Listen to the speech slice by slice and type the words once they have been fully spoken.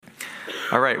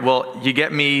All right, well, you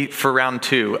get me for round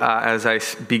two as I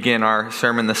begin our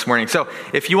sermon this morning. So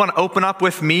if you want to open up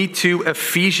with me to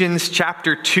Ephesians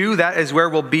chapter 2, that is where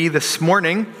we'll be this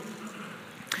morning.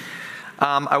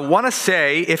 I want to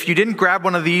say, if you didn't grab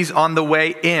one of these on the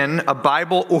way in, a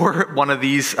Bible or one of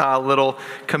these little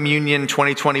Communion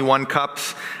 2021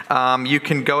 cups, you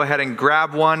can go ahead and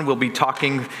grab one. We'll be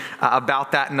talking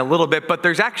about that in a little bit, but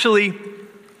there's actually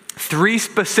three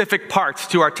specific parts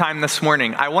to our time this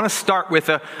morning. I want to start with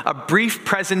a brief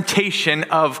presentation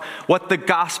of what the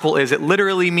gospel is. It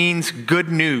literally means good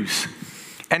news.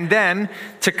 And then,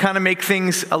 to kind of make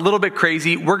things a little bit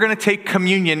crazy, we're going to take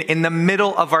communion in the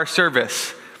middle of our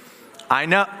service. I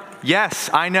know, yes,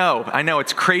 I know,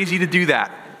 it's crazy to do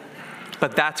that.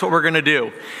 But that's what we're going to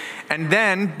do. And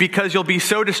then, because you'll be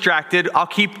so distracted, I'll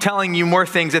keep telling you more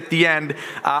things at the end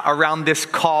around this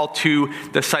call to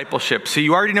discipleship. So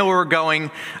you already know where we're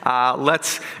going.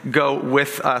 Let's go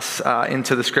with us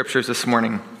into the scriptures this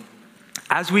morning.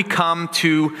 As we come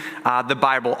to the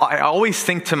Bible, I always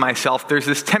think to myself, there's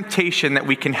this temptation that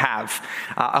we can have.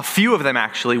 A few of them,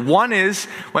 actually. One is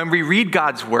when we read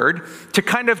God's word, to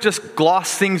kind of just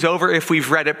gloss things over if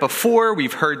we've read it before,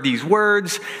 we've heard these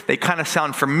words, they kind of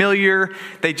sound familiar,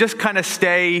 they just kind of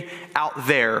stay out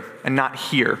there and not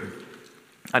here.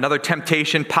 Another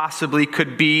temptation possibly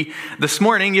could be this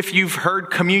morning, if you've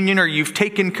heard communion or you've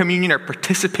taken communion or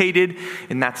participated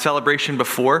in that celebration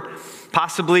before,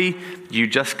 possibly you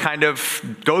just kind of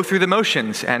go through the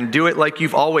motions and do it like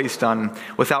you've always done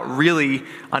without really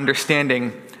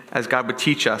understanding as God would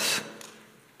teach us.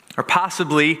 Or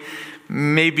possibly,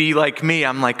 maybe like me,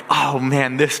 I'm like, oh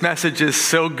man, this message is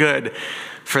so good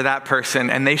for that person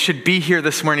and they should be here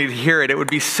this morning to hear it. It would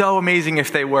be so amazing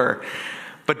if they were.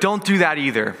 But don't do that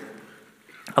either.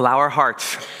 Allow our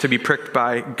hearts to be pricked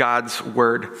by God's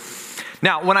word.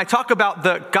 Now, when I talk about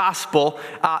the gospel,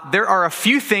 there are a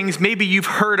few things maybe you've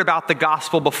heard about the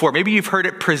gospel before. Maybe you've heard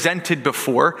it presented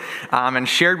before and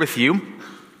shared with you.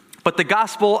 But the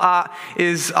gospel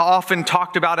is often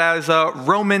talked about as a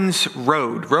Romans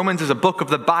road. Romans is a book of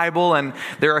the Bible, and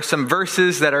there are some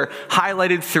verses that are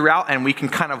highlighted throughout, and we can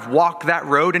kind of walk that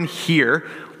road and hear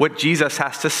what Jesus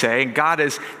has to say. And God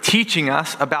is teaching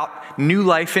us about new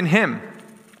life in Him.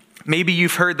 Maybe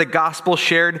you've heard the gospel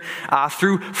shared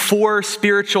through 4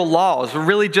 spiritual laws,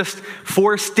 really just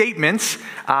 4 statements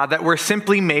that were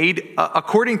simply made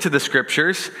according to the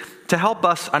scriptures to help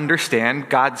us understand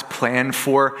God's plan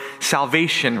for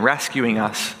salvation, rescuing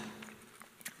us.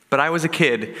 But I was a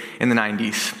kid in the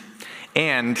 90s,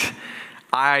 and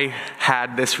I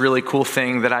had this really cool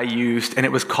thing that I used, and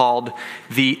it was called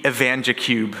the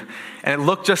EvangeCube. And it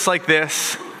looked just like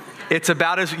this. It's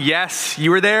about as, yes,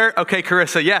 you were there? Okay,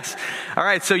 Carissa, yes. All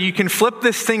right, so you can flip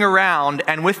this thing around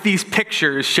and with these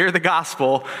pictures, share the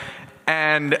gospel.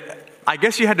 And I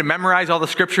guess you had to memorize all the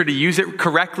scripture to use it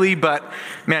correctly, but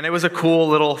man, it was a cool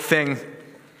little thing.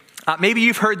 Maybe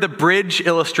you've heard the bridge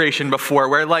illustration before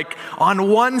where like on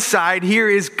one side here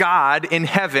is God in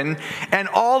heaven and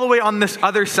all the way on this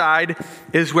other side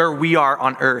is where we are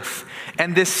on earth.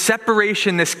 And this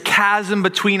separation, this chasm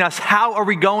between us, how are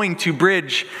we going to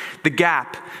bridge the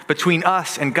gap between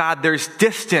us and God? There's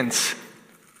distance.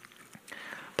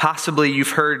 Possibly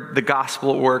you've heard the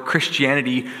gospel or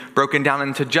Christianity broken down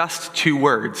into just 2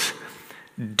 words.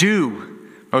 Do.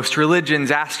 Most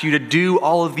religions ask you to do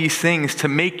all of these things to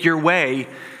make your way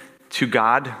to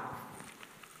God.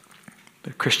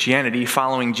 But Christianity,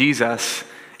 following Jesus,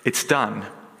 it's done.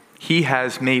 He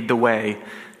has made the way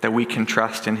that we can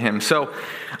trust in Him. So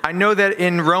I know that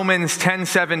in Romans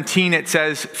 10:17 it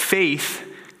says faith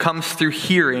comes through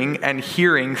hearing and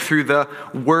hearing through the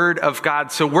Word of God.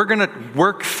 So we're going to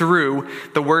work through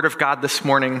the Word of God this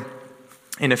morning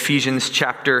in Ephesians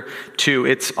chapter 2.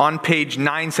 It's on page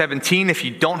 917. If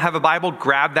you don't have a Bible,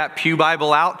 grab that pew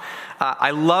Bible out. I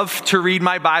love to read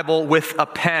my Bible with a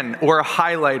pen or a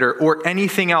highlighter or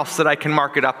anything else that I can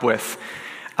mark it up with.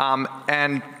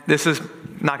 And this is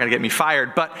not going to get me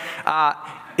fired, but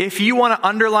if you want to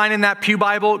underline in that pew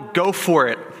Bible, go for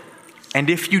it. And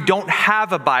if you don't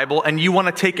have a Bible and you want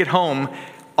to take it home,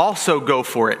 also go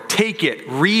for it. Take it,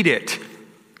 read it.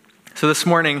 So this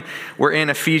morning, we're in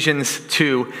Ephesians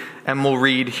 2, and we'll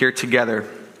read here together.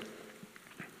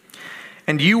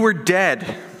 And you were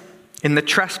dead in the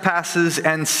trespasses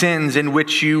and sins in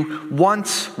which you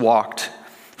once walked,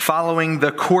 following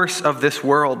the course of this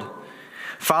world,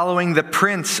 following the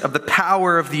prince of the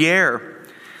power of the air,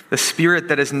 the spirit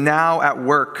that is now at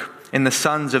work in the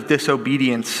sons of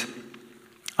disobedience,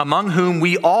 among whom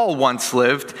we all once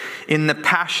lived in the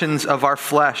passions of our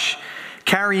flesh,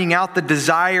 carrying out the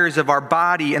desires of our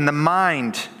body and the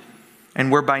mind.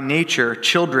 and were by nature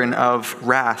children of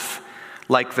wrath,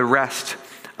 like the rest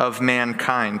of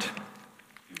mankind.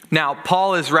 Now,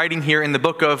 Paul is writing here in the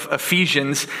book of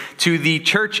Ephesians to the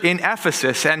church in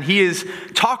Ephesus, and he is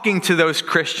talking to those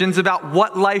Christians about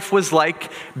what life was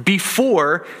like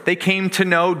before they came to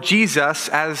know Jesus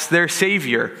as their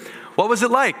Savior. What was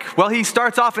it like? Well, he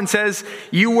starts off and says,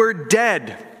 you were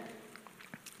dead.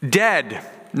 Dead.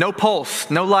 No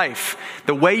pulse, no life.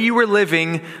 The way you were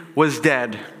living was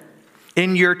dead.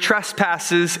 In your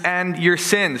trespasses and your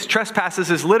sins.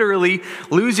 Trespasses is literally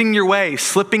losing your way,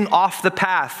 slipping off the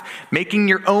path, making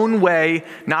your own way,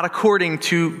 not according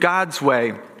to God's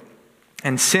way.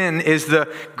 And sin is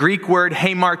the Greek word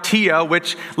hamartia,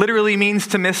 which literally means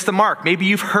to miss the mark. Maybe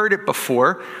you've heard it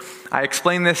before. I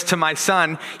explained this to my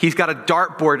son. He's got a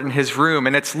dartboard in his room,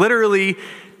 and it's literally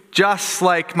just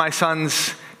like my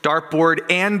son's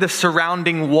dartboard and the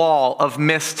surrounding wall of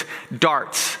missed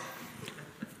darts.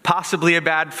 Possibly a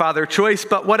bad father choice,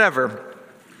 but whatever.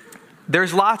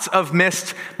 There's lots of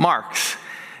missed marks.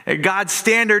 God's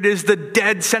standard is the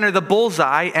dead center, the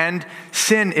bullseye, and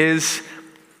sin is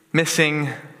missing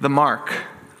the mark.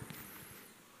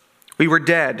 We were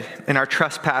dead in our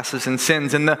trespasses and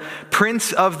sins, and the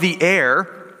prince of the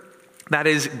air, that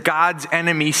is God's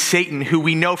enemy, Satan, who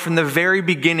we know from the very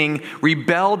beginning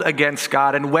rebelled against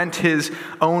God and went his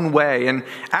own way. And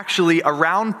actually,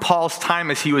 around Paul's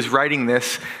time as he was writing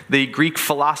this, the Greek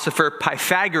philosopher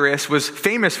Pythagoras was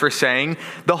famous for saying,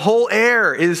 the whole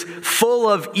air is full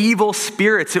of evil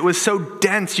spirits. It was so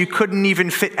dense you couldn't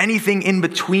even fit anything in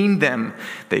between them,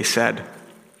 they said.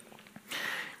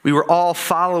 We were all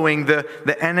following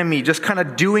the enemy, just kind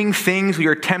of doing things we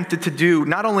were tempted to do.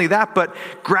 Not only that, but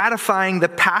gratifying the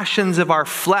passions of our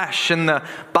flesh and the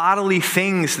bodily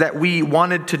things that we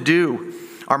wanted to do.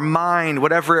 Our mind,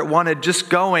 whatever it wanted, just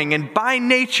going. And by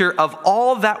nature of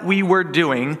all that we were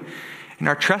doing, in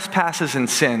our trespasses and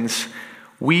sins,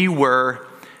 we were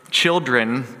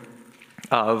children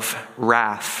of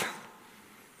wrath.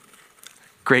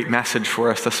 Great message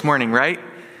for us this morning, right?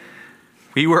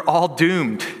 We were all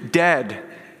doomed, dead,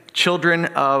 children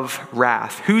of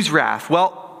wrath. Whose wrath?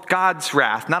 Well, God's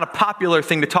wrath. Not a popular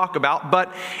thing to talk about,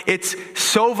 but it's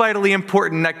so vitally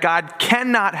important that God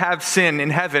cannot have sin in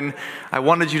heaven. I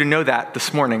wanted you to know that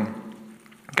this morning.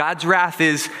 God's wrath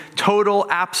is total,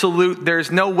 absolute.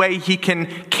 There's no way he can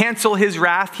cancel his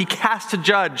wrath. He has to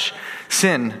judge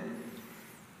sin.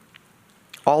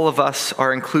 All of us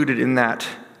are included in that.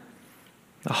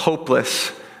 A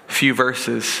hopeless few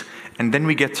verses. And then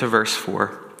we get to verse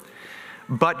 4.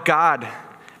 But God,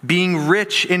 being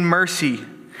rich in mercy,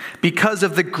 because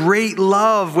of the great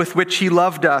love with which he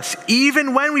loved us,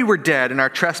 even when we were dead in our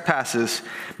trespasses,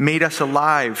 made us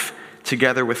alive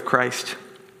together with Christ.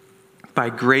 By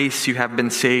grace you have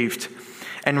been saved,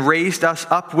 and raised us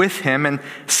up with him, and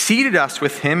seated us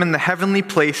with him in the heavenly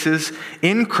places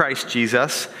in Christ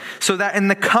Jesus, so that in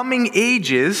the coming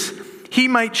ages he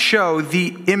might show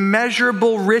the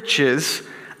immeasurable riches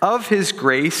of his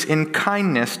grace in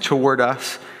kindness toward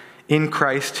us in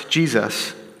Christ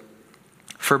Jesus.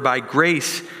 For by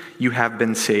grace you have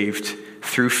been saved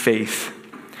through faith.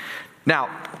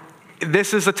 Now,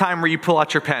 this is the time where you pull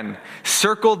out your pen.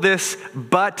 Circle this,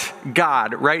 but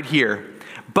God, right here.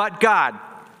 But God.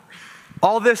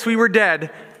 All this we were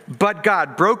dead, but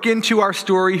God broke into our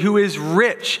story, who is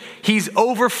rich. He's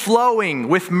overflowing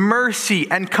with mercy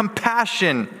and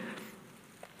compassion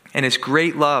and his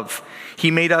great love. He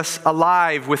made us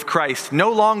alive with Christ,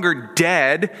 no longer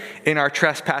dead in our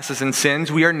trespasses and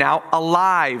sins. We are now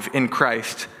alive in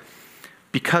Christ.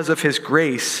 Because of his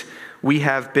grace, we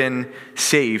have been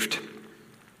saved.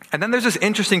 And then there's this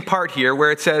interesting part here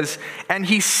where it says, and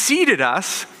he seated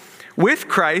us with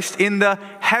Christ in the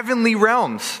heavenly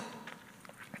realms.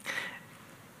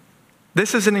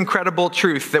 This is an incredible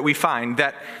truth that we find,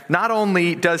 that not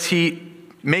only does he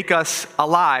make us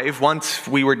alive once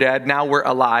we were dead, now we're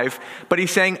alive. But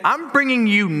he's saying, I'm bringing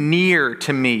you near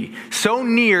to me, so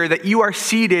near that you are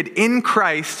seated in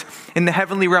Christ in the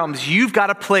heavenly realms. You've got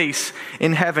a place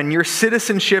in heaven. Your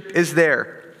citizenship is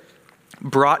there,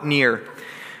 brought near.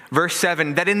 Verse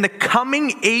 7, that in the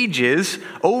coming ages,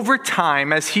 over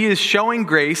time, as he is showing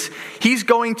grace, he's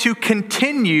going to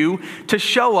continue to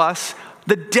show us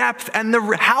the depth and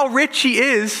how rich he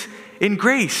is in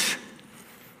grace.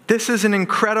 This is an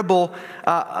incredible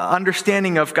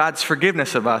understanding of God's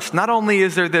forgiveness of us. Not only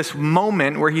is there this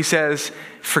moment where he says,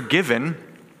 forgiven,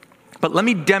 but let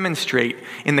me demonstrate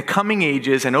in the coming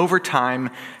ages and over time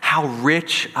how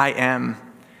rich I am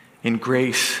in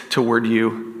grace toward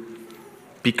you.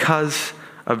 Because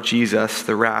of Jesus,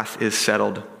 the wrath is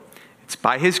settled. It's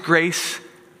by his grace,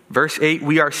 Verse 8,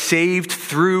 we are saved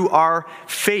through our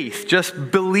faith,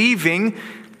 just believing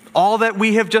all that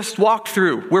we have just walked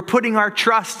through. We're putting our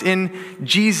trust in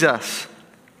Jesus.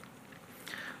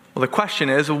 Well, the question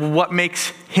is, what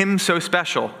makes him so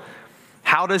special?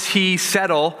 How does he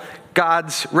settle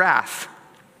God's wrath?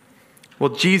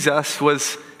 Well, Jesus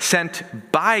was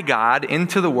sent by God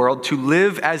into the world to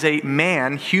live as a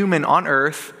man, human on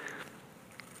earth.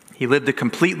 He lived a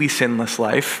completely sinless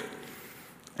life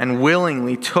and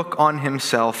willingly took on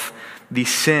himself the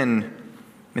sin,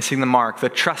 missing the mark, the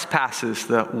trespasses,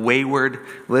 the wayward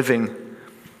living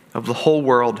of the whole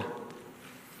world.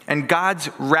 And God's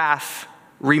wrath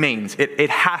remains. It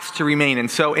has to remain. And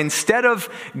so instead of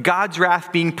God's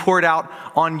wrath being poured out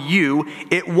on you,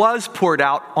 it was poured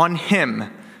out on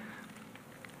him.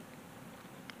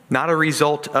 Not a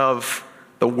result of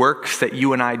the works that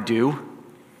you and I do.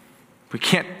 We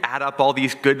can't add up all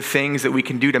these good things that we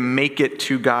can do to make it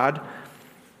to God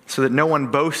so that no one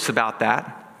boasts about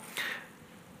that.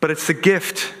 But it's the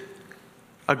gift,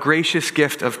 a gracious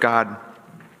gift of God.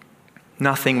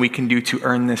 Nothing we can do to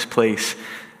earn this place.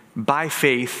 By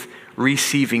faith,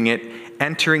 receiving it,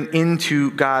 entering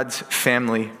into God's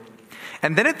family.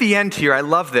 And then at the end here, I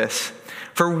love this.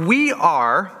 For we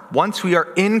are, once we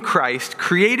are in Christ,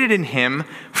 created in him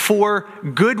for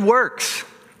good works,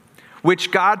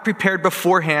 which God prepared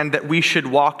beforehand that we should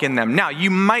walk in them. Now, you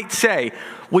might say,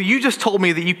 well, you just told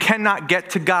me that you cannot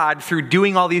get to God through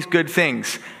doing all these good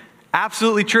things.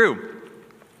 Absolutely true.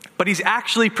 But he's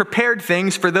actually prepared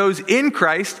things for those in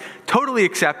Christ, totally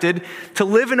accepted, to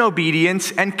live in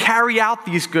obedience and carry out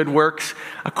these good works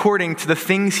according to the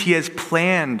things he has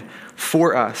planned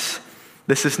for us.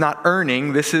 This is not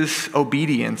earning, this is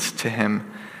obedience to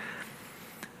him.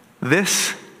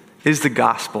 This is the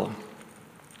gospel.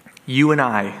 You and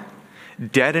I,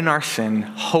 dead in our sin,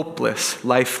 hopeless,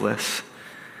 lifeless,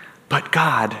 but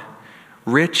God,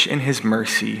 rich in his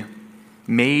mercy,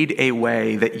 made a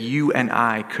way that you and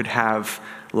I could have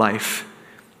life,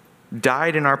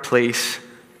 died in our place,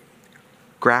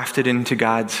 grafted into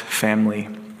God's family.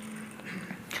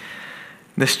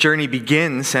 This journey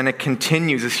begins and it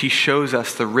continues as he shows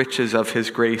us the riches of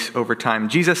his grace over time.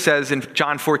 Jesus says in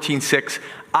John 14:6,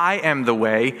 I am the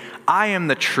way, I am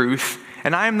the truth,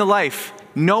 and I am the life.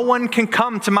 No one can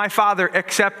come to my Father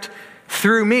except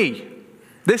through me.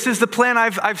 This is the plan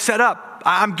I've set up.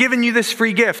 I'm giving you this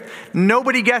free gift.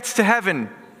 Nobody gets to heaven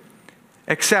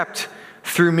except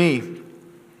through me.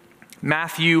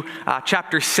 Matthew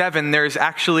chapter 7, there's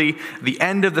actually the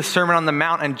end of the Sermon on the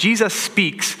Mount, and Jesus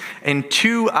speaks in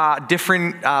two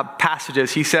different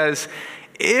passages. He says,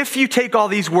 if you take all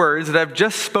these words that I've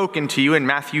just spoken to you in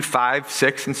Matthew 5,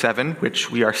 6, and 7, which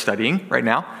we are studying right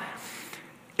now,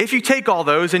 if you take all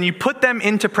those and you put them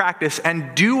into practice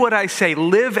and do what I say,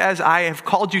 live as I have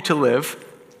called you to live,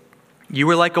 you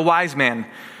are like a wise man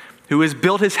who has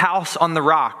built his house on the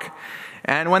rock.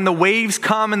 And when the waves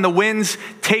come and the winds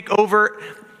take over,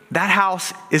 that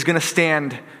house is going to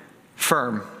stand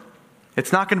firm.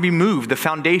 It's not going to be moved. The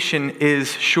foundation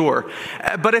is sure.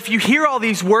 But if you hear all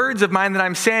these words of mine that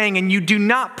I'm saying and you do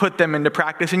not put them into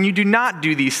practice and you do not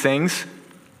do these things,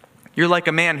 you're like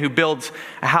a man who builds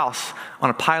a house on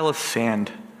a pile of sand.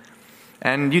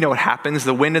 And you know what happens.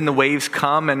 The wind and the waves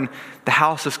come and the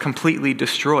house is completely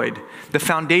destroyed. The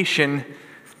foundation,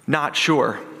 not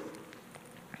sure.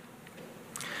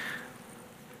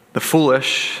 The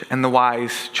foolish and the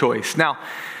wise choice. Now,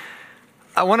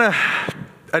 I want to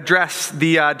address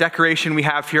the decoration we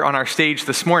have here on our stage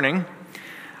this morning.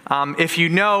 If you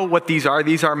know what these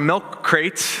are milk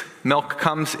crates. Milk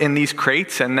comes in these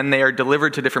crates, and then they are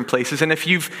delivered to different places. And if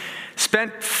you've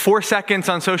spent 4 seconds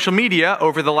on social media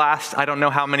over the last, I don't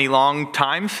know how many long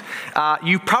times,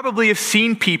 you probably have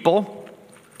seen people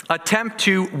attempt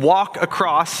to walk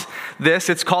across this.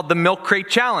 It's called the Milk Crate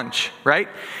Challenge, right?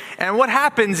 And what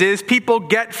happens is people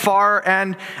get far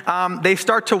and they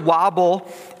start to wobble,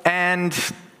 and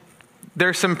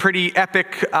there's some pretty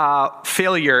epic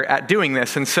failure at doing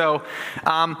this. And so,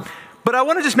 but I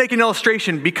want to just make an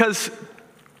illustration, because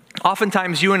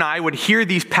oftentimes you and I would hear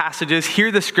these passages,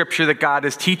 hear the scripture that God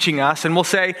is teaching us, and we'll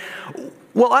say,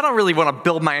 well, I don't really want to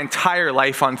build my entire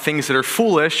life on things that are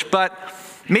foolish, but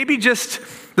maybe just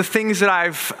the things that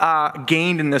I've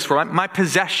gained in this world, my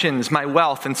possessions, my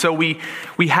wealth. And so we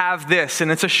have this, and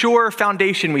it's a sure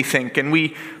foundation, we think, and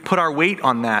we put our weight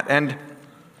on that. And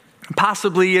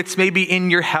possibly it's maybe in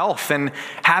your health and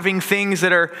having things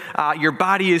that are, your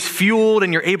body is fueled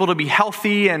and you're able to be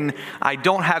healthy, and I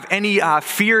don't have any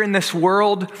fear in this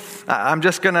world. I'm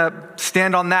just going to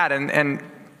stand on that, and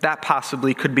that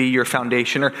possibly could be your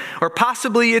foundation. Or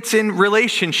possibly it's in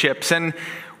relationships, and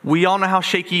we all know how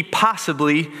shaky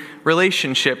possibly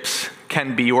relationships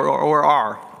can be or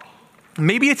are.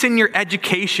 Maybe it's in your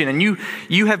education and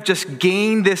you have just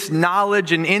gained this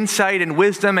knowledge and insight and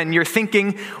wisdom and you're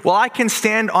thinking, well, I can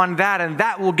stand on that and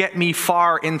that will get me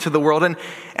far into the world.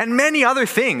 And many other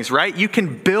things, right? You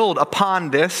can build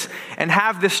upon this and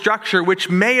have this structure which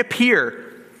may appear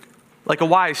like a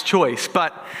wise choice,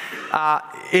 but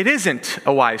it isn't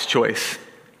a wise choice.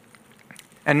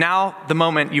 And now the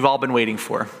moment you've all been waiting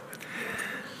for.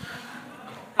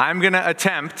 I'm going to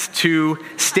attempt to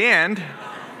stand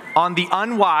on the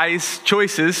unwise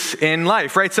choices in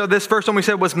life, right? So this first one we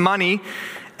said was money,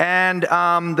 and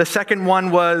the second one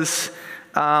was,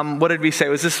 what did we say?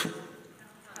 Was this,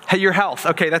 hey, your health?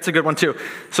 Okay, that's a good one too.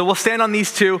 So we'll stand on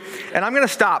these two, and I'm going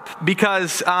to stop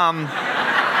because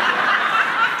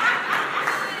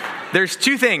there's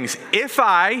two things. If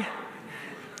I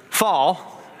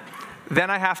fall, then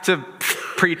I have to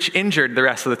preach injured the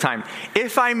rest of the time.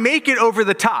 If I make it over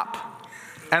the top,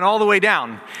 and all the way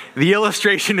down, the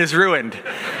illustration is ruined.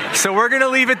 So we're going to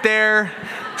leave it there.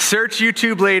 Search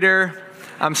YouTube later.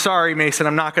 I'm sorry, Mason,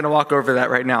 I'm not going to walk over that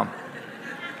right now.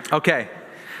 Okay.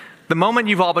 The moment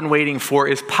you've all been waiting for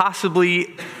is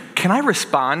possibly, can I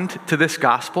respond to this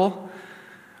gospel?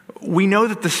 We know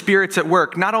that the Spirit's at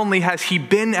work. Not only has he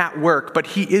been at work, but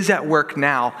he is at work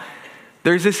now.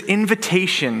 There's this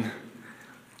invitation.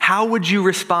 How would you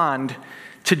respond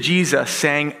to Jesus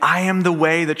saying, I am the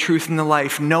way, the truth, and the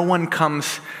life. No one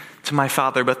comes to my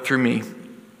Father but through me.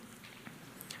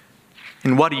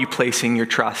 In what are you placing your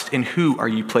trust? In who are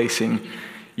you placing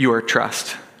your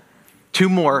trust? Two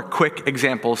more quick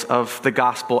examples of the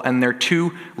gospel, and they're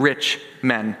two rich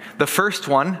men. The first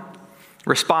one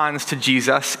responds to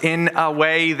Jesus in a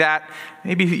way that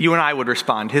maybe you and I would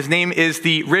respond. His name is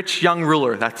the rich young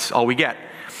ruler. That's all we get.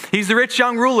 He's the rich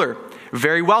young ruler.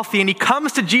 Very wealthy, and he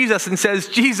comes to Jesus and says,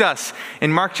 Jesus,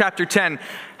 in Mark chapter 10,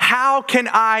 how can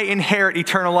I inherit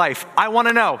eternal life? I want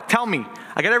to know. Tell me.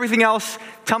 I got everything else.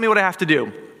 Tell me what I have to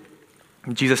do.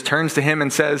 And Jesus turns to him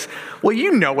and says, well,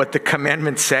 you know what the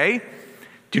commandments say.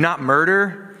 Do not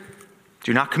murder.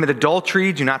 Do not commit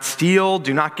adultery. Do not steal.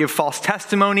 Do not give false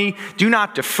testimony. Do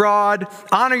not defraud.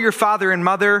 Honor your father and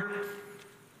mother.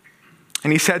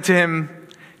 And he said to him,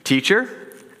 Teacher,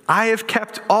 I have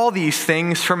kept all these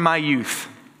things from my youth.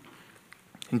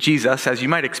 And Jesus, as you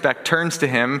might expect, turns to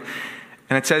him,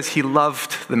 and it says he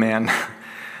loved the man.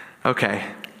 Okay.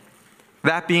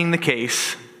 That being the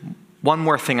case, one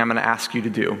more thing I'm going to ask you to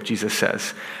do, Jesus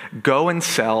says. Go and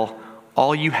sell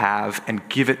all you have and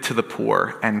give it to the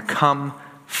poor, and come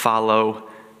follow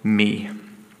me.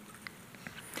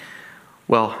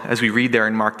 Well, as we read there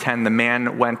in Mark 10, the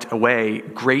man went away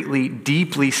greatly,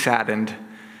 deeply saddened,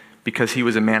 because he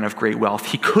was a man of great wealth.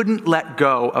 He couldn't let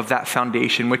go of that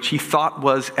foundation, which he thought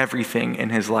was everything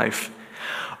in his life.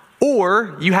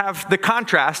 Or you have the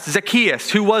contrast,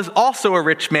 Zacchaeus, who was also a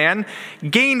rich man,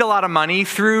 gained a lot of money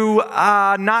through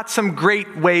not some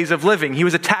great ways of living. He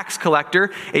was a tax collector,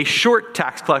 a short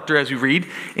tax collector, as we read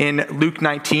in Luke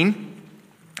 19.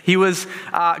 He was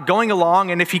going along,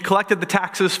 and if he collected the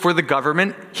taxes for the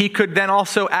government, he could then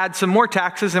also add some more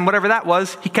taxes, and whatever that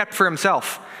was, he kept for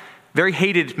himself. Very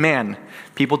hated man.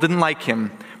 People didn't like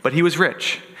him, but he was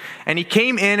rich. And he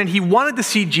came in and he wanted to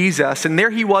see Jesus, and there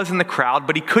he was in the crowd,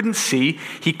 but he couldn't see.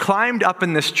 He climbed up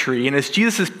in this tree, and as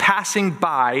Jesus is passing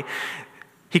by,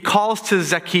 he calls to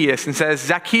Zacchaeus and says,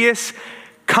 Zacchaeus,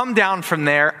 come down from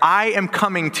there. I am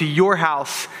coming to your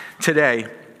house today.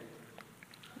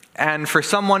 And for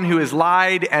someone who has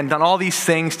lied and done all these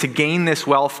things to gain this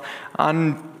wealth,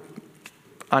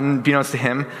 unbeknownst to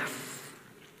him,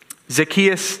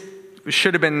 Zacchaeus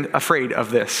should have been afraid of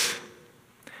this.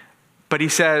 But he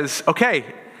says, okay,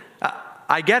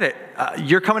 I get it.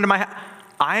 You're coming to my house.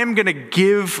 I am going to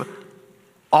give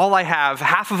all I have,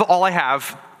 half of all I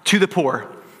have, to the poor.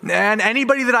 And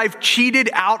anybody that I've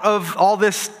cheated out of all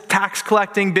this tax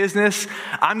collecting business,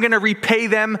 I'm going to repay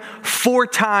them 4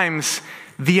 times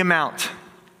the amount.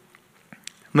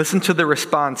 Listen to the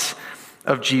response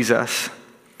of Jesus.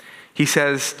 He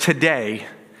says, today,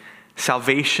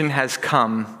 salvation has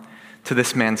come to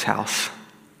this man's house.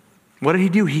 What did he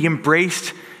do? He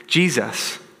embraced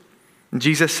Jesus. And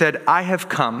Jesus said, I have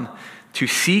come to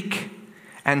seek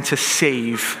and to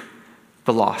save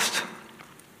the lost.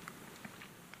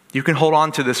 You can hold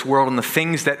on to this world and the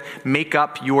things that make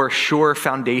up your sure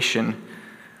foundation.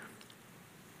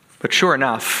 But sure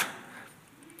enough,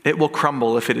 it will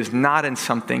crumble if it is not in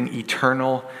something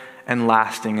eternal and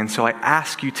lasting. And so I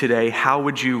ask you today, how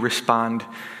would you respond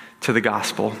to the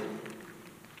gospel?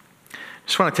 I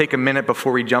just want to take a minute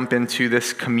before we jump into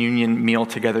this communion meal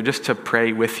together just to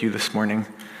pray with you this morning.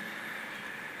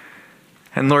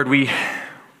 And Lord, we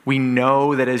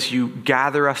know that as you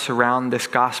gather us around this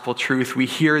gospel truth, we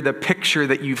hear the picture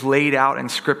that you've laid out in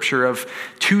Scripture of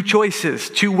two choices,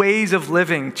 two ways of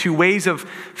living, two ways of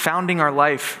founding our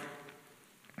life.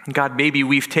 God, maybe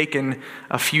we've taken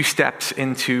a few steps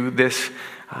into this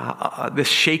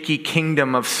shaky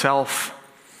kingdom of self,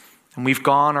 and we've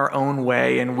gone our own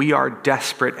way, and we are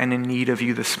desperate and in need of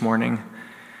you this morning.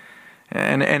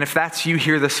 And if that's you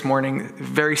here this morning,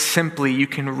 very simply, you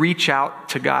can reach out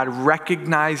to God,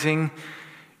 recognizing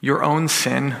your own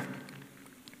sin,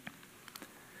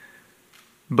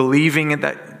 believing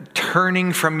that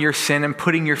turning from your sin and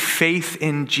putting your faith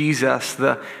in Jesus,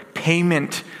 the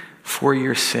payment for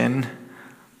your sin,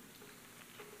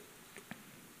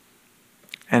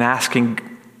 and asking,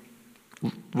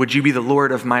 would you be the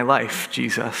Lord of my life,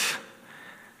 Jesus?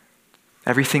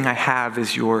 Everything I have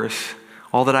is yours.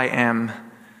 All that I am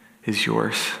is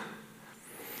yours.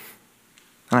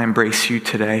 And I embrace you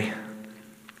today.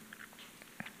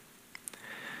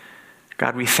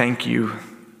 God, we thank you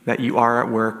that you are at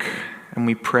work, and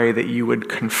we pray that you would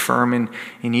confirm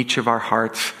in each of our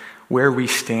hearts where we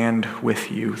stand with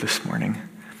you this morning.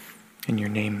 In your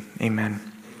name, amen.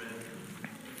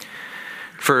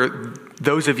 For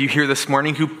those of you here this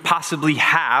morning who possibly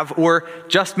have, or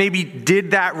just maybe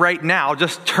did that right now,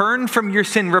 just turned from your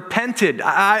sin, repented,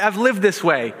 I've lived this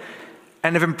way,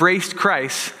 and have embraced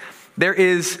Christ, there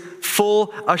is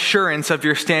full assurance of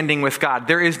your standing with God.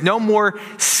 There is no more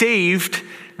saved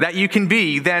that you can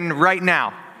be than right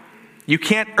now. You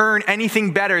can't earn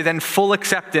anything better than full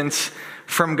acceptance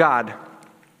from God.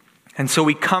 And so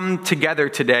we come together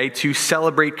today to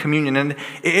celebrate communion, and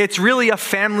it's really a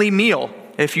family meal.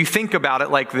 If you think about it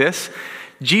like this,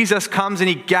 Jesus comes and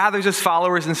he gathers his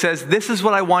followers and says, this is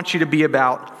what I want you to be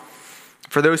about.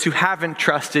 For those who haven't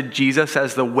trusted Jesus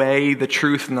as the way, the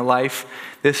truth, and the life,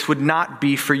 this would not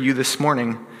be for you this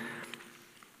morning.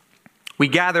 We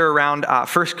gather around 1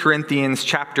 Corinthians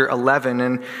chapter 11,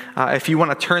 and if you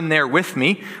want to turn there with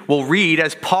me, we'll read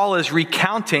as Paul is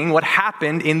recounting what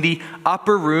happened in the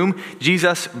upper room.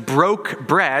 Jesus broke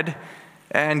bread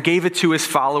and gave it to his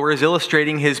followers,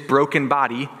 illustrating his broken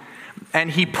body.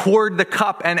 And he poured the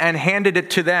cup and handed it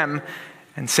to them,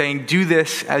 and saying, do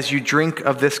this as you drink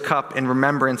of this cup in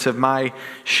remembrance of my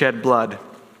shed blood.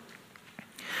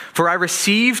 For I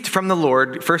received from the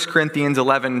Lord, 1 Corinthians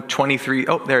 11:23.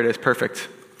 Oh, there it is, perfect.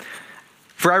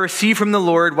 For I received from the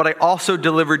Lord what I also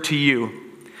delivered to you,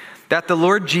 that the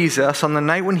Lord Jesus, on the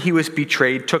night when he was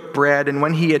betrayed, took bread, and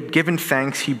when he had given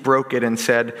thanks, he broke it and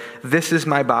said, this is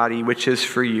my body, which is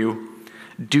for you.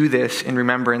 Do this in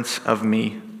remembrance of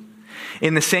me.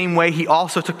 In the same way, he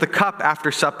also took the cup after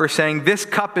supper, saying, this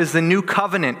cup is the new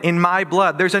covenant in my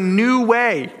blood. There's a new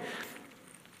way.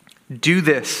 Do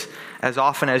this as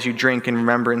often as you drink in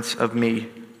remembrance of me.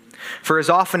 For as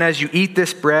often as you eat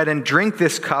this bread and drink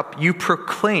this cup, you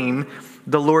proclaim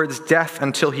the Lord's death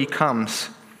until he comes.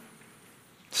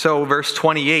 So, verse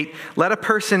 28, let a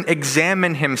person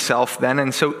examine himself then,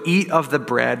 and so eat of the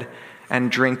bread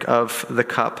and drink of the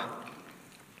cup.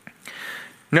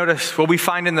 Notice what we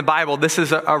find in the Bible. This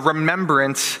is a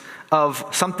remembrance of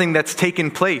something that's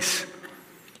taken place.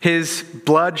 His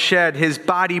blood shed, his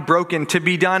body broken, to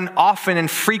be done often and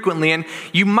frequently. And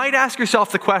you might ask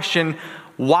yourself the question,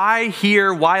 why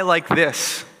here, why like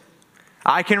this?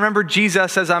 I can remember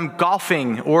Jesus as I'm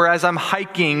golfing, or as I'm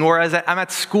hiking, or as I'm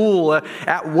at school,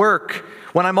 at work,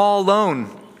 when I'm all alone.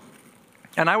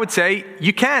 And I would say,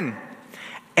 you can,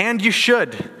 and you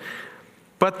should.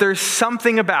 But there's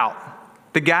something about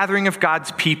the gathering of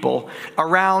God's people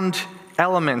around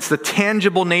elements, the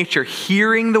tangible nature,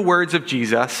 hearing the words of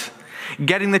Jesus,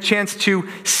 getting the chance to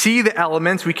see the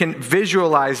elements. We can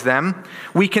visualize them.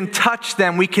 We can touch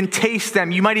them. We can taste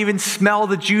them. You might even smell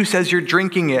the juice as you're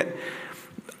drinking it.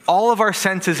 All of our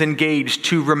senses engaged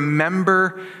to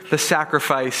remember the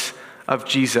sacrifice of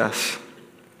Jesus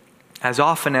as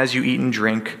often as you eat and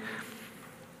drink.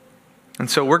 And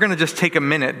so we're going to just take a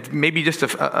minute, maybe just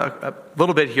a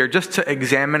little bit here, just to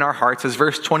examine our hearts. As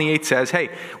verse 28 says, hey,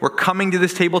 we're coming to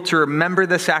this table to remember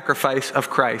the sacrifice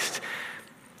of Christ.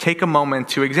 Take a moment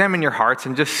to examine your hearts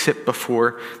and just sit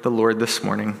before the Lord this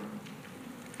morning.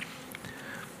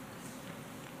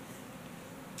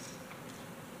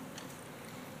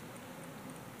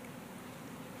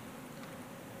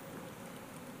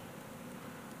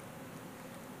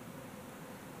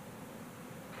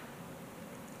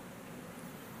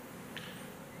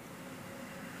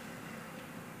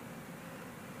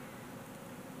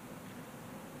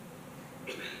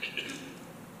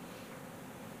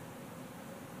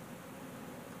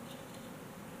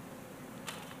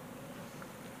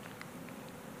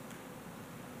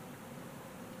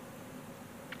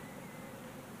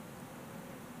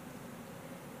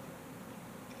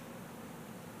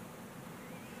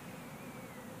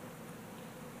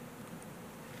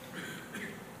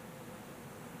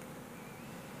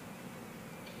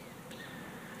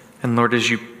 And Lord, as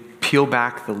you peel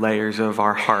back the layers of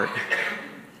our heart,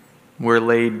 we're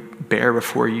laid bare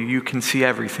before you. You can see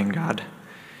everything, God.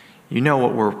 You know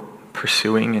what we're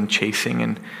pursuing and chasing,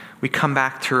 and we come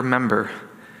back to remember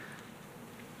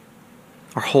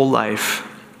our whole life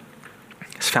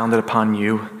is founded upon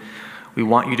you. We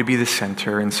want you to be the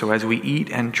center, and so as we eat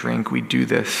and drink, we do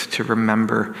this to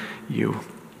remember you.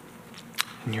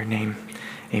 In your name,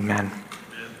 amen.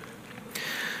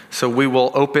 So we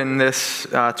will open this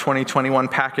 2021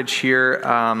 package here,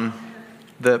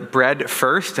 the bread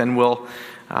first, and we'll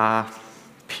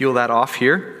peel that off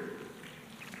here.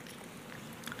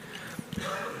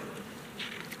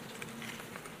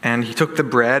 And he took the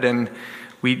bread, and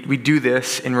we do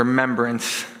this in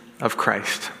remembrance of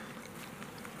Christ.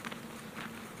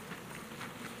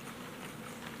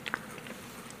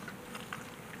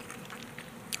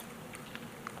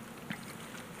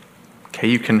 Okay,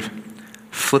 you can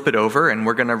flip it over, and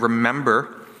we're going to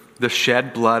remember the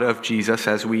shed blood of Jesus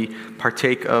as we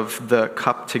partake of the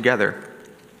cup together,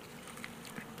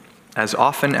 as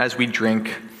often as we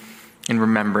drink in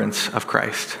remembrance of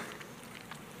Christ.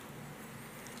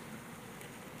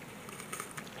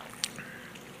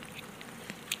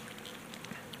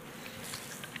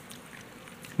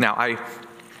 Now, I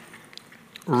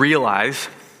realize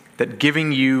that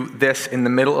giving you this in the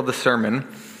middle of the sermon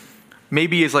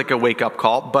maybe is like a wake-up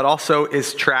call, but also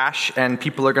is trash, and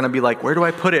people are going to be like, where do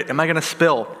I put it? Am I going to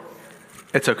spill?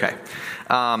 It's okay.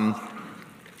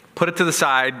 Put it to the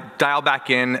side, dial back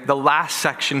in. The last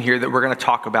section here that we're going to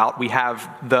talk about, we have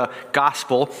the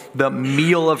gospel, the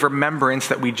meal of remembrance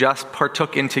that we just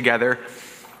partook in together,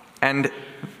 and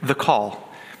the call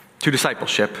to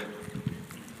discipleship.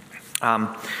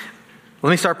 Let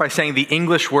me start by saying the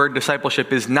English word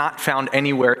discipleship is not found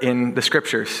anywhere in the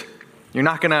scriptures. You're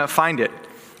not going to find it.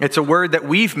 It's a word that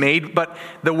we've made, but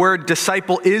the word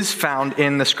disciple is found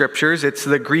in the scriptures. It's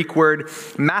the Greek word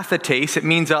mathetes. It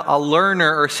means a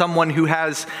learner or someone who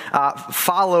has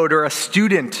followed, or a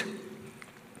student.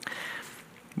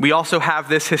 We also have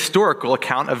this historical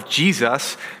account of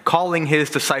Jesus calling his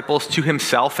disciples to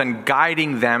himself and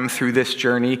guiding them through this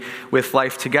journey with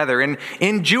life together. And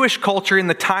in Jewish culture, in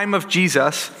the time of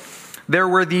Jesus, there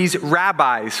were these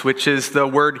rabbis, which is the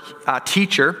word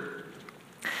teacher,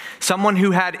 someone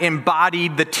who had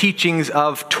embodied the teachings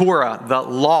of Torah, the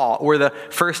law, or the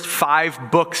first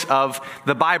 5 books of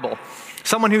the Bible.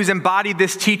 Someone who's embodied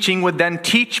this teaching would then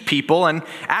teach people, and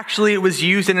actually it was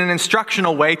used in an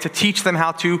instructional way to teach them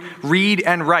how to read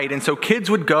and write. And so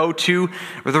kids would go to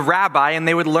the rabbi and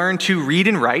they would learn to read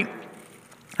and write.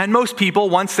 And most people,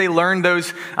 once they learned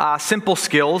those simple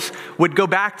skills, would go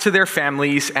back to their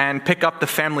families and pick up the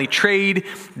family trade,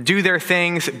 do their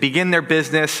things, begin their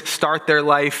business, start their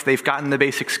life. They've gotten the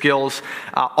basic skills.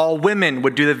 All women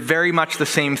would do very much the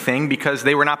same thing because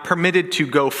they were not permitted to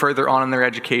go further on in their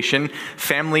education.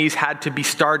 Families had to be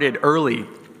started early.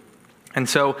 And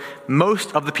so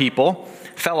most of the people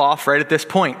fell off right at this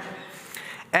point.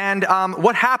 And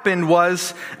what happened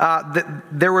was that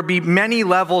there would be many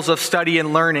levels of study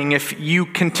and learning. If you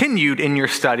continued in your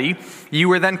study, you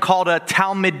were then called a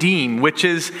talmidim, which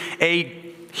is a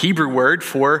Hebrew word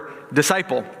for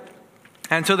disciple.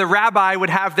 And so the rabbi would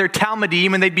have their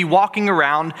talmidim, and they'd be walking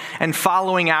around and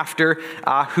following after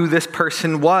who this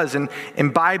person was and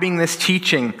imbibing this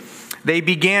teaching. They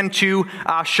began to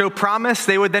show promise.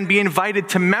 They would then be invited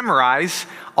to memorize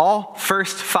all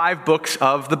first 5 books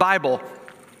of the Bible,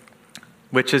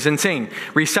 which is insane.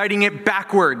 Reciting it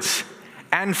backwards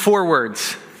and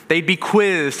forwards. They'd be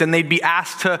quizzed and they'd be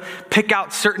asked to pick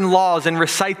out certain laws and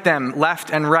recite them left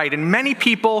and right. And many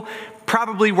people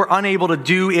probably were unable to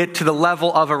do it to the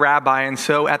level of a rabbi. And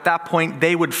so at that point,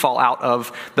 they would fall out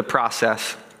of the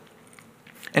process.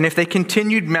 And if they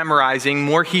continued memorizing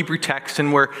more Hebrew texts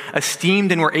and were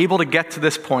esteemed and were able to get to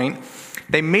this point,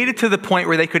 they made it to the point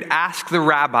where they could ask the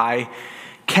rabbi,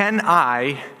 "Can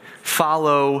I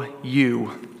follow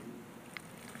you?"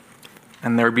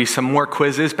 And there would be some more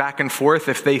quizzes back and forth.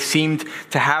 If they seemed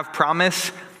to have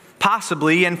promise,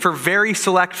 possibly, and for very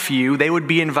select few, they would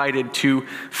be invited to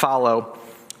follow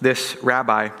this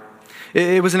rabbi.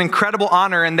 It was an incredible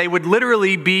honor, and they would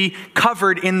literally be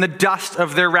covered in the dust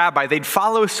of their rabbi. They'd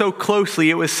follow so closely,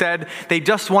 it was said, they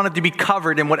just wanted to be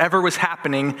covered in whatever was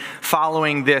happening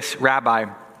following this rabbi.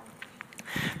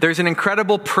 There's an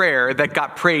incredible prayer that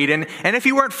got prayed, and if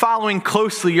you weren't following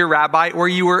closely your rabbi, or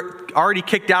you were already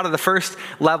kicked out of the first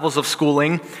levels of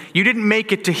schooling, you didn't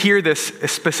make it to hear this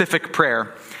specific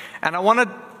prayer. And I want to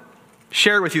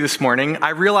share it with you this morning. I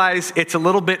realize it's a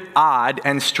little bit odd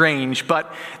and strange,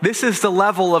 but this is the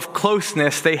level of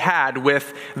closeness they had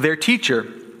with their teacher.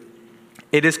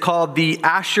 It is called the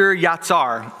Asher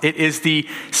Yatzar. It is the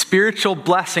spiritual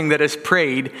blessing that is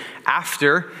prayed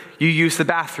after you use the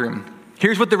bathroom.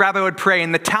 Here's what the rabbi would pray,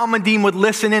 and the Talmudim would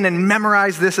listen in and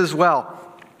memorize this as well.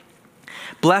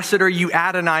 Blessed are you,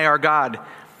 Adonai, our God,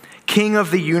 King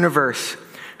of the universe,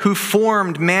 who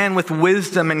formed man with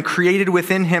wisdom and created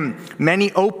within him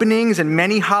many openings and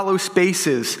many hollow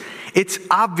spaces. It's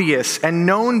obvious and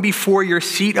known before your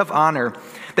seat of honor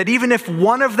that even if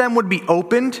one of them would be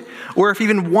opened, or if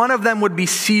even one of them would be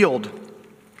sealed,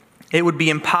 it would be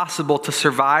impossible to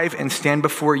survive and stand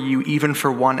before you even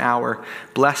for 1 hour.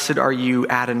 Blessed are you,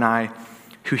 Adonai,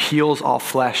 who heals all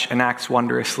flesh and acts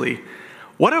wondrously.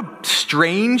 What a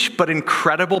strange but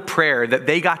incredible prayer that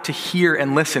they got to hear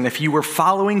and listen if you were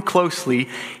following closely,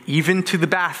 even to the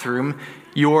bathroom,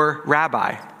 your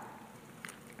rabbi.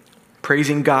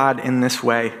 Praising God in this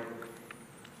way.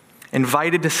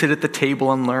 Invited to sit at the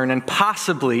table and learn, and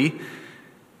possibly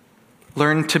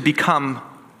learn to become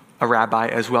a rabbi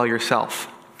as well yourself.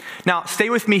 Now, stay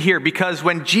with me here, because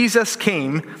when Jesus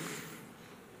came,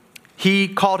 he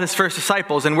called his first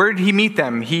disciples, and where did he meet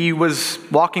them? He was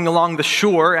walking along the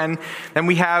shore, and then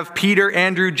we have Peter,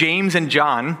 Andrew, James, and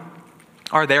John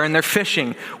are there, and they're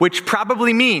fishing, which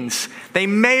probably means they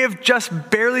may have just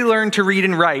barely learned to read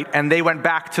and write, and they went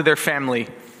back to their family,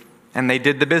 and they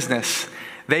did the business.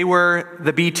 They were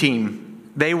the B team.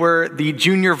 They were the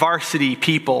junior varsity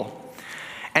people.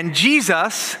 And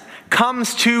Jesus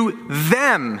comes to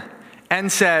them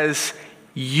and says,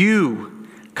 you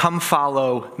come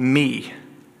follow me.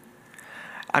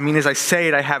 I mean, as I say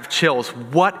it, I have chills.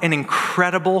 What an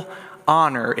incredible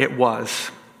honor it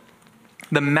was.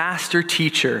 The master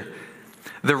teacher,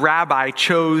 the rabbi,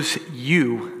 chose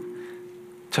you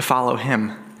to follow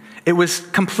him. It was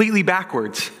completely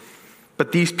backwards,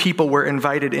 but these people were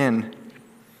invited in.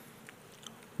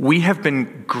 We have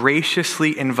been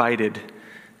graciously invited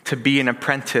to be an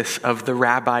apprentice of the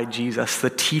rabbi Jesus,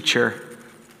 the teacher.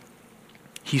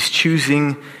 He's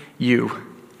choosing you.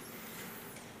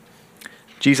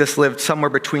 Jesus lived somewhere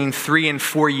between 3 and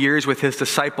 4 years with his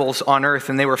disciples on earth,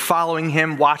 and they were following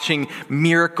him, watching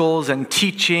miracles and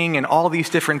teaching and all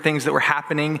these different things that were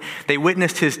happening. They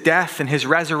witnessed his death and his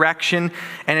resurrection.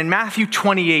 And in Matthew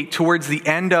 28, towards the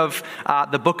end of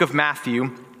the book of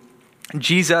Matthew,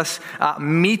 Jesus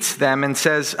meets them and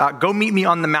says, go meet me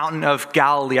on the mountain of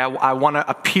Galilee. I want to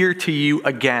appear to you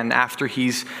again after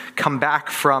he's come back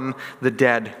from the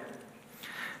dead.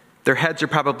 Their heads are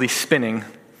probably spinning.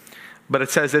 But it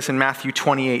says this in Matthew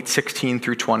 28, 16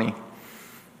 through 20.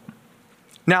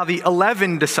 Now the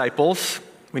 11 disciples,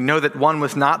 we know that one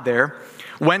was not there,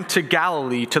 went to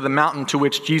Galilee, to the mountain to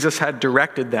which Jesus had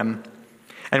directed them.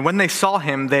 And when they saw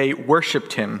him, they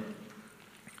worshiped him.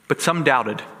 But some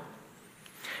doubted.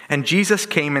 And Jesus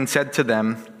came and said to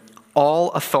them,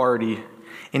 all authority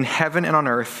in heaven and on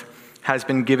earth has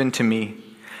been given to me.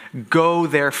 Go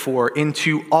therefore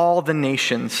into all the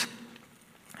nations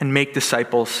and make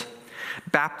disciples,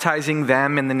 baptizing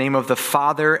them in the name of the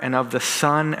Father and of the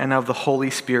Son and of the Holy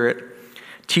Spirit,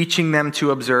 teaching them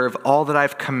to observe all that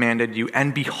I've commanded you.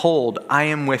 And behold, I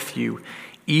am with you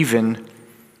even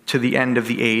to the end of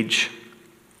the age.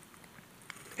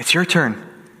 It's your turn.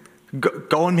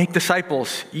 Go and make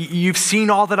disciples. You've seen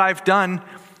all that I've done.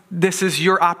 This is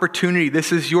your opportunity.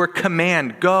 This is your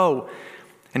command. Go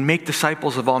and make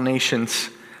disciples of all nations.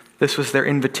 This was their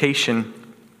invitation.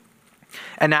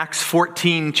 In Acts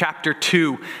 14, chapter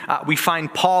 2, we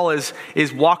find Paul is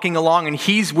walking along, and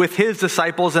he's with his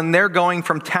disciples, and they're going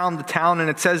from town to town. And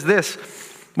it says this: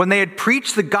 when they had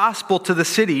preached the gospel to the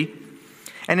city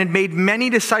and had made many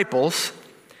disciples,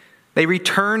 they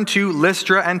returned to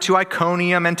Lystra and to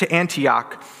Iconium and to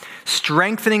Antioch,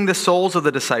 strengthening the souls of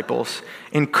the disciples,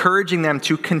 encouraging them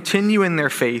to continue in their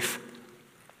faith,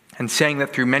 and saying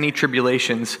that through many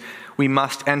tribulations we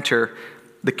must enter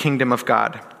the kingdom of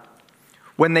God.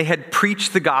 When they had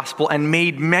preached the gospel and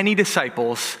made many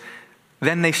disciples,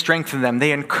 then they strengthened them,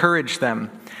 they encouraged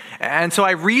them. And so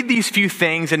I read these few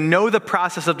things and know the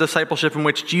process of discipleship in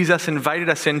which Jesus invited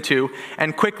us into.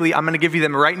 And quickly, I'm going to give you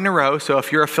them right in a row. So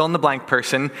if you're a fill-in-the-blank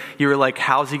person, you were like,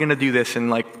 how's he going to do this in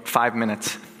like 5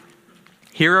 minutes?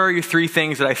 Here are your 3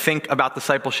 things that I think about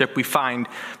discipleship we find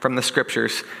from the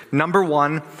scriptures. Number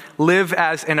 1, live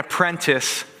as an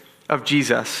apprentice of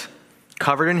Jesus,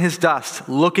 covered in his dust,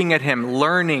 looking at him,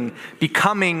 learning,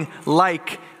 becoming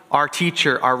like our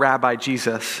teacher, our rabbi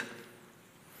Jesus.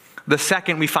 The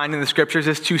second we find in the scriptures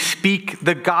is to speak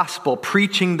the gospel,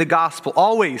 preaching the gospel,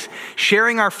 always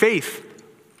sharing our faith,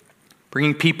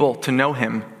 bringing people to know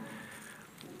him.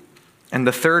 And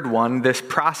the third one, this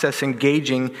process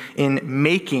engaging in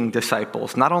making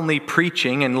disciples, not only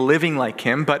preaching and living like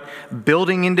him, but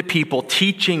building into people,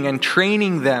 teaching and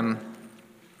training them.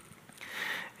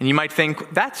 And you might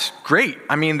think, that's great.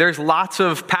 I mean, there's lots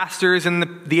of pastors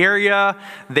in the area.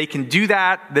 They can do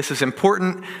that. This is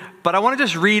important. But I want to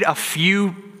just read a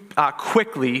few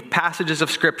quickly passages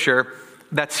of Scripture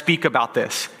that speak about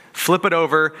this. Flip it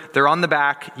over. They're on the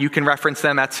back. You can reference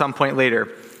them at some point later.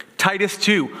 Titus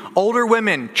 2, older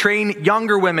women train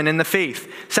younger women in the faith.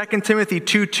 2 Timothy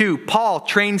 2:2, Paul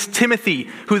trains Timothy,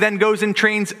 who then goes and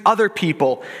trains other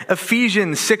people.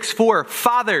 Ephesians 6:4,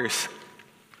 fathers,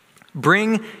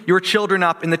 bring your children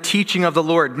up in the teaching of the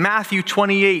Lord. Matthew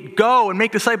 28, go and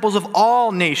make disciples of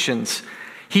all nations.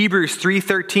 Hebrews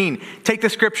 3:13, take the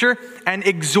scripture and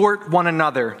exhort one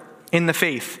another in the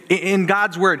faith, in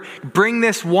God's word. Bring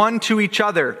this one to each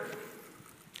other,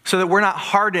 so that we're not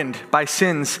hardened by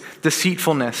sin's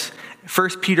deceitfulness.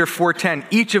 1 Peter 4:10,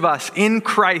 each of us in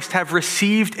Christ have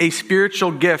received a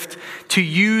spiritual gift to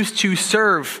use to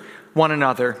serve one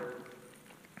another.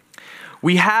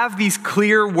 We have these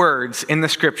clear words in the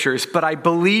scriptures, but I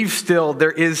believe still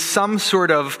there is some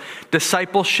sort of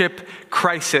discipleship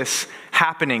crisis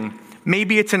happening.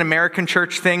 Maybe it's an American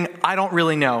church thing. I don't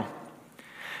really know.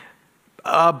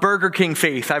 Burger King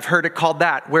faith, I've heard it called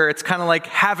that, where it's kind of like,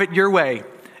 have it your way.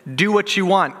 Do what you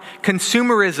want.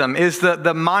 Consumerism is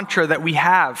the mantra that we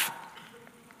have.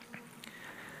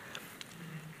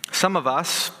 Some of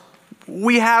us,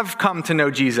 we have come to know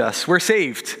Jesus. We're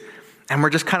saved. And we're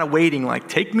just kind of waiting, like,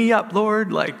 take me up,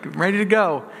 Lord, like, I'm ready to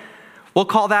go. We'll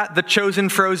call that the chosen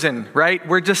frozen, right?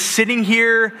 We're just sitting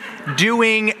here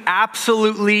doing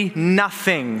absolutely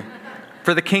nothing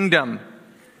for the kingdom.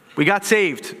 We got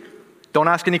saved. Don't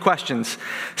ask any questions.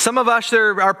 Some of us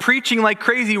are preaching like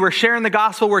crazy. We're sharing the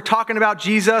gospel. We're talking about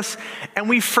Jesus. And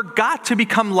we forgot to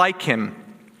become like him,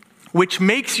 which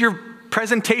makes your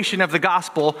presentation of the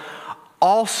gospel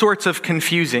all sorts of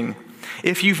confusing.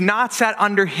 If you've not sat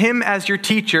under him as your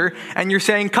teacher and you're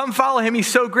saying, come follow him, he's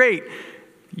so great,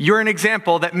 you're an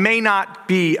example that may not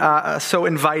be so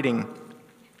inviting.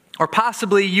 Or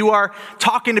possibly you are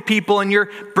talking to people and you're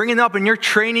bringing them up and you're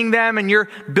training them and you're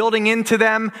building into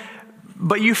them,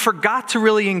 but you forgot to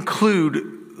really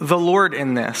include the Lord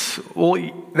in this.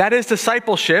 Well, that is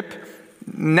discipleship.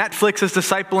 Netflix is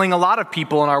discipling a lot of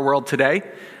people in our world today,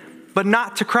 but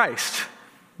not to Christ.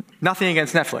 Nothing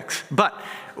against Netflix. But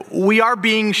we are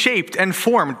being shaped and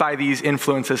formed by these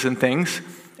influences and things,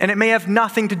 and it may have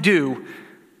nothing to do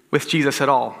with Jesus at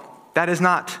all. That is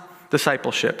not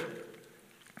discipleship.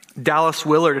 Dallas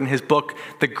Willard, in his book,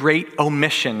 The Great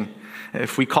Omission,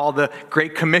 if we call the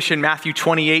Great Commission Matthew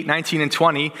 28, 19 and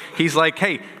 20, he's like,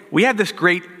 hey, we have this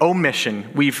great omission.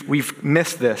 We've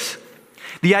missed this.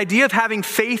 The idea of having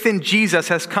faith in Jesus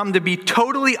has come to be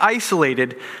totally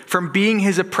isolated from being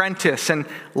his apprentice and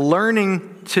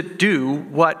learning to do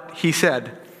what he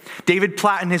said. David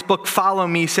Platt, in his book, Follow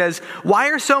Me, says, why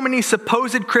are so many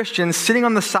supposed Christians sitting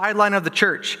on the sideline of the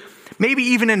church, maybe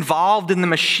even involved in the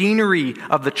machinery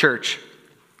of the church,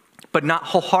 but not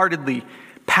wholeheartedly,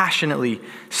 passionately,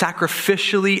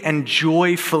 sacrificially, and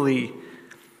joyfully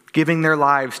giving their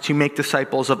lives to make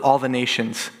disciples of all the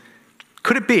nations?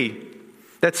 Could it be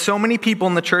that so many people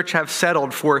in the church have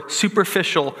settled for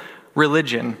superficial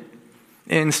religion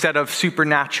instead of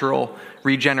supernatural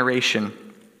regeneration?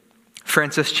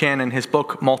 Francis Chan, in his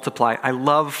book, Multiply, I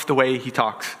love the way he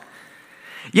talks.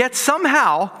 Yet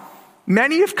somehow,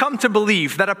 many have come to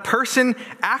believe that a person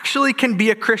actually can be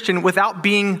a Christian without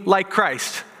being like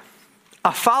Christ,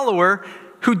 a follower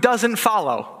who doesn't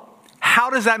follow. How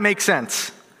does that make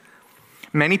sense?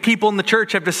 Many people in the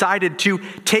church have decided to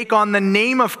take on the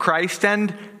name of Christ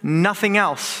and nothing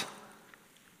else.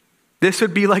 This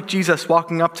would be like Jesus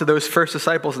walking up to those first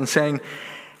disciples and saying,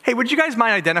 hey, would you guys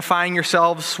mind identifying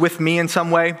yourselves with me in some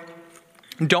way?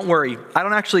 Don't worry. I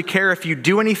don't actually care if you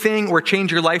do anything or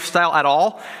change your lifestyle at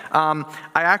all. I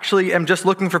actually am just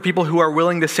looking for people who are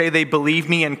willing to say they believe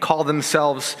me and call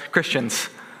themselves Christians.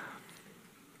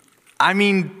 I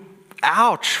mean,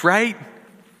 ouch, right?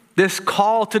 This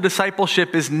call to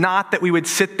discipleship is not that we would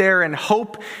sit there and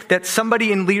hope that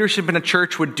somebody in leadership in a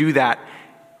church would do that.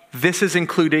 This is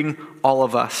including all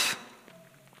of us.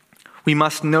 We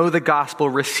must know the gospel,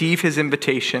 receive his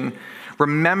invitation,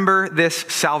 remember this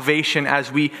salvation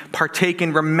as we partake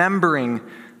in remembering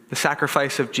the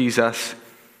sacrifice of Jesus,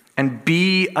 and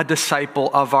be a disciple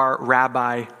of our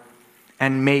rabbi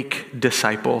and make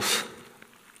disciples.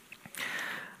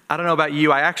 I don't know about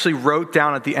you, I actually wrote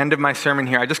down at the end of my sermon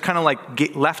here, I just kind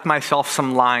of left myself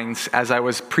some lines as I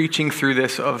was preaching through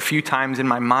this a few times in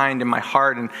my mind, in my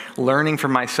heart, and learning for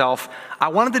myself. I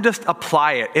wanted to just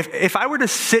apply it. If I were to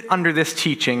sit under this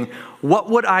teaching, what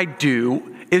would I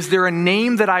do? Is there a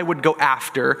name that I would go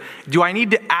after? Do I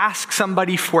need to ask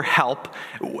somebody for help?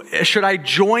 Should I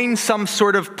join some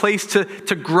sort of place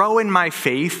to grow in my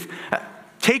faith?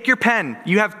 Take your pen.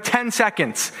 You have 10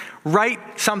 seconds.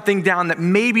 Write something down that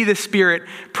maybe the Spirit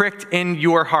pricked in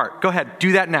your heart. Go ahead.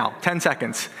 Do that now. 10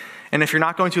 seconds. And if you're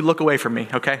not going to, look away from me,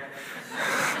 okay?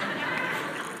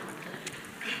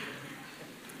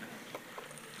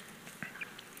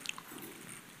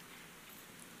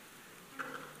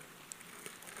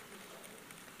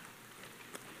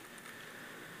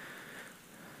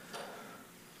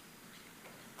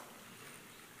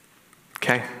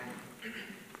 Okay.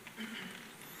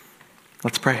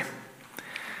 Let's pray.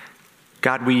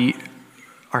 God, we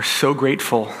are so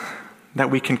grateful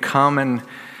that we can come and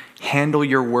handle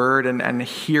your word and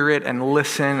hear it and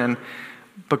listen.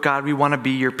 But God, we want to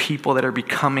be your people that are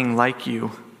becoming like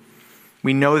you.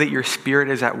 We know that your Spirit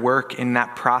is at work in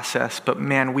that process, but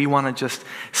man, we want to just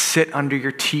sit under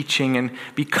your teaching and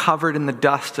be covered in the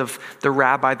dust of the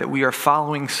rabbi that we are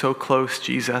following so close,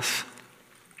 Jesus.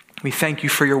 We thank you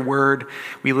for your word.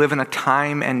 We live in a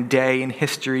time and day in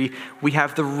history. We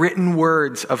have the written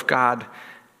words of God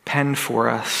penned for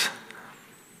us.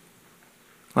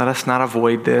 Let us not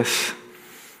avoid this.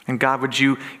 And God, would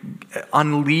you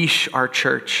unleash our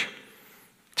church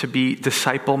to be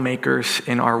disciple makers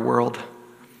in our world?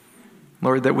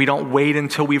 Lord, that we don't wait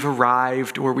until we've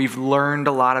arrived or we've learned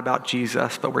a lot about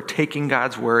Jesus, but we're taking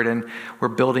God's word and we're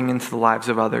building into the lives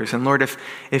of others. And Lord,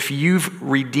 if you've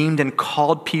redeemed and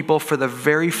called people for the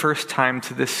very first time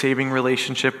to this saving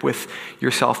relationship with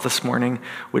yourself this morning,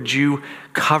 would you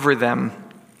cover them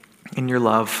in your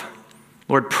love?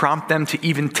 Lord, prompt them to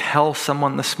even tell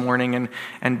someone this morning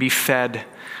and be fed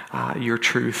your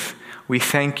truth. We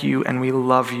thank you and we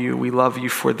love you. We love you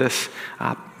for this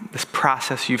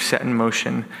process you've set in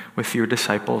motion with your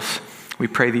disciples. We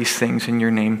pray these things in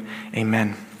your name.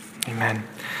 Amen. Amen.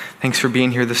 Thanks for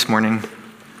being here this morning.